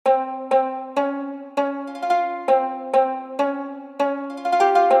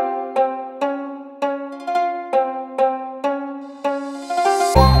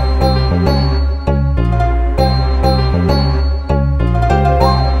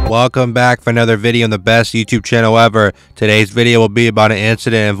Welcome back for another video on the best YouTube channel ever. Today's video will be about an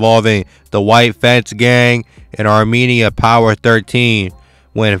incident involving the White Fence Gang in Armenia Power 13.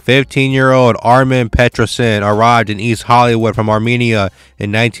 When 15-year-old Armen Petrosyan arrived in East Hollywood from Armenia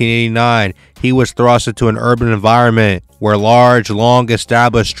in 1989, he was thrust into an urban environment where large,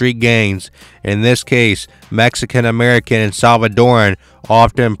 long-established street gangs, in this case Mexican-American and Salvadoran,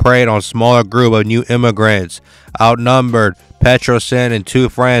 often preyed on a smaller group of new immigrants. Outnumbered, Petrosyan and two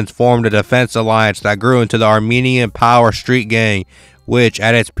friends formed a defense alliance that grew into the Armenian Power Street Gang, which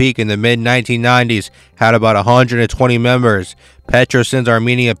at its peak in the mid-1990s had about 120 members. Petrosyan's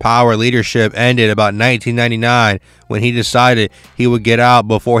Armenian Power leadership ended about 1999 when he decided he would get out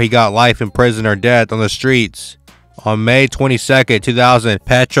before he got life in prison or death on the streets. On May 22, 2000,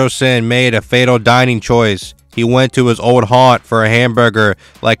 Petrosyan made a fatal dining choice. He went to his old haunt for a hamburger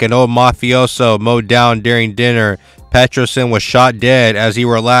like an old mafioso mowed down during dinner. Petrosyan was shot dead as he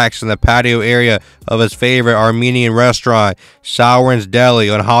relaxed in the patio area of his favorite Armenian restaurant, Saurin's Deli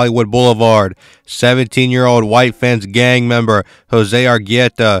on Hollywood Boulevard. 17-year-old White Fence Gang member Jose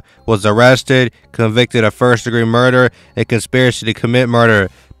Argueta was arrested, convicted of first-degree murder and conspiracy to commit murder.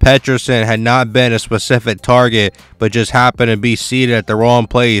 Petrosyan had not been a specific target, but just happened to be seated at the wrong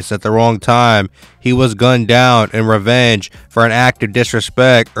place at the wrong time. He was gunned down in revenge for an act of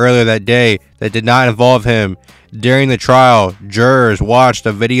disrespect earlier that day that did not involve him. During the trial, jurors watched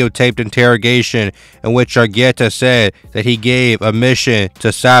a videotaped interrogation in which Argueta said that he gave a mission to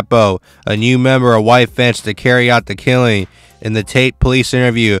Sapo, a new member of White Fence, to carry out the killing. In the taped police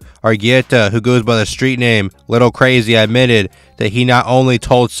interview, Argueta, who goes by the street name Little Crazy, admitted that he not only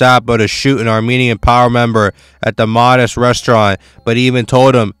told Sapo to shoot an Armenian Power member at the modest restaurant, but even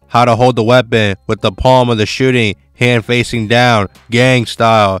told him how to hold the weapon with the palm of the shooting hand facing down, gang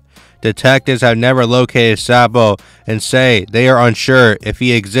style. Detectives have never located Sapo and say they are unsure if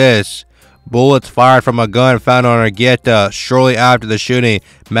he exists. Bullets fired from a gun found on Argueta shortly after the shooting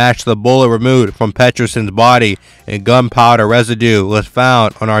matched the bullet removed from Petrosyan's body, and gunpowder residue was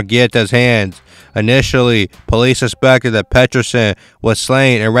found on Argueta's hands. Initially, police suspected that Petrosyan was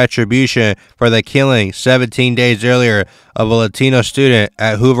slain in retribution for the killing 17 days earlier of a Latino student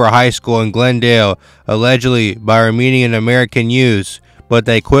at Hoover High School in Glendale, allegedly by Armenian American youths, but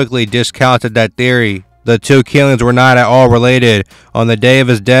they quickly discounted that theory. The two killings were not at all related. On the day of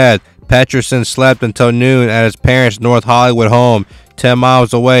his death, Petrosyan slept until noon at his parents' North Hollywood home, 10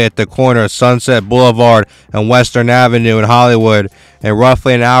 miles away at the corner of Sunset Boulevard and Western Avenue in Hollywood. And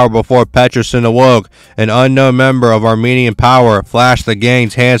roughly an hour before Petrosyan awoke, an unknown member of Armenian Power flashed the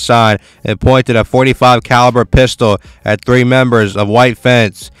gang's hand sign and pointed a .45 caliber pistol at three members of White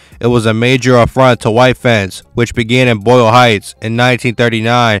Fence. It was a major affront to White Fence, which began in Boyle Heights in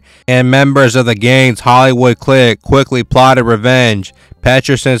 1939, and members of the gang's Hollywood clique quickly plotted revenge.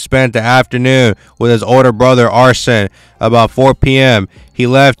 Petrosyan spent the afternoon with his older brother Arsen. About 4 p.m., he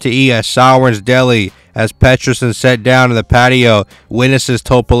left to eat at Saurin's Deli. As Petrosyan sat down in the patio, witnesses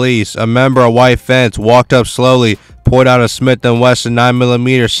told police a member of White Fence walked up slowly, pulled out a Smith & Wesson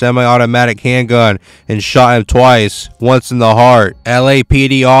 9mm semi-automatic handgun, and shot him twice, once in the heart.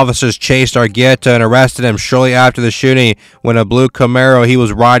 LAPD officers chased Argueta and arrested him shortly after the shooting when a blue Camaro he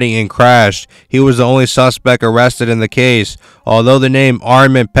was riding in crashed. He was the only suspect arrested in the case. Although the name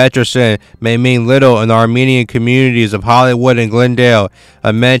Armen Petrosyan may mean little in the Armenian communities of Hollywood and Glendale,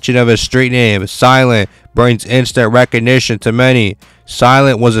 a mention of his street name, Silent, brings instant recognition to many.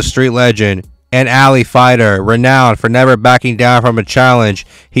 Silent was a street legend, an alley fighter, renowned for never backing down from a challenge.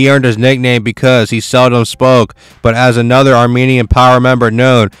 He earned his nickname because he seldom spoke, but as another Armenian Power member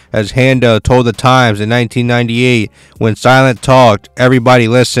known as Hando told the Times in 1998, when Silent talked, everybody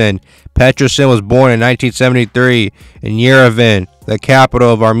listened. Petrosyan was born in 1973 in Yerevan, the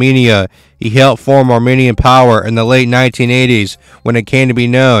capital of Armenia. He helped form Armenian Power in the late 1980s when it came to be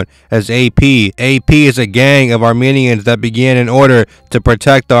known as AP. AP is a gang of Armenians that began in order to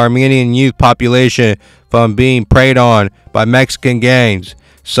protect the Armenian youth population from being preyed on by Mexican gangs.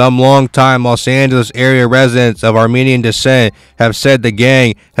 Some longtime Los Angeles area residents of Armenian descent have said the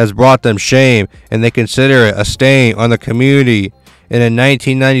gang has brought them shame, and they consider it a stain on the community. In a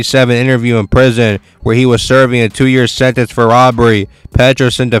 1997 interview in prison where he was serving a 2-year sentence for robbery,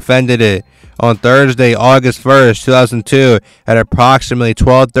 Petrosyan defended it. On Thursday, August 1st, 2002, at approximately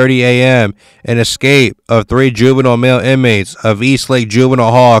 12:30 a.m., an escape of 3 juvenile male inmates of Eastlake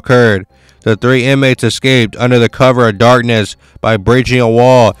Juvenile Hall occurred. The 3 inmates escaped under the cover of darkness by breaching a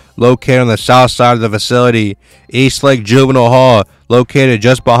wall located on the south side of the facility. Eastlake Juvenile Hall, located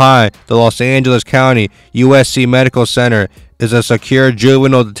just behind the Los Angeles County USC Medical Center, is a secure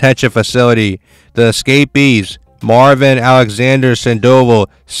juvenile detention facility. The escapees, Marvin Alexander Sandoval,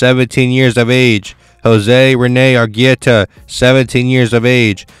 17 years of age, Jose Rene Argueta, 17 years of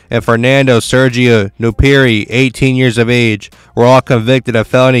age, and Fernando Sergio Nupiri, 18 years of age, were all convicted of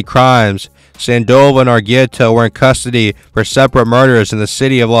felony crimes. Sandoval and Argueta were in custody for separate murders in the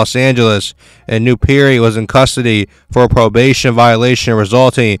city of Los Angeles, and Nupiri was in custody for a probation violation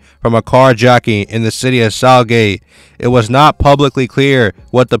resulting from a carjacking in the city of Salgate. It was not publicly clear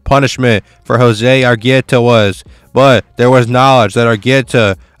what the punishment for Jose Argueta was, but there was knowledge that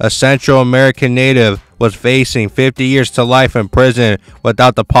Argueta, a Central American native, was facing 50 years to life in prison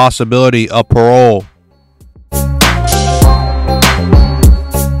without the possibility of parole.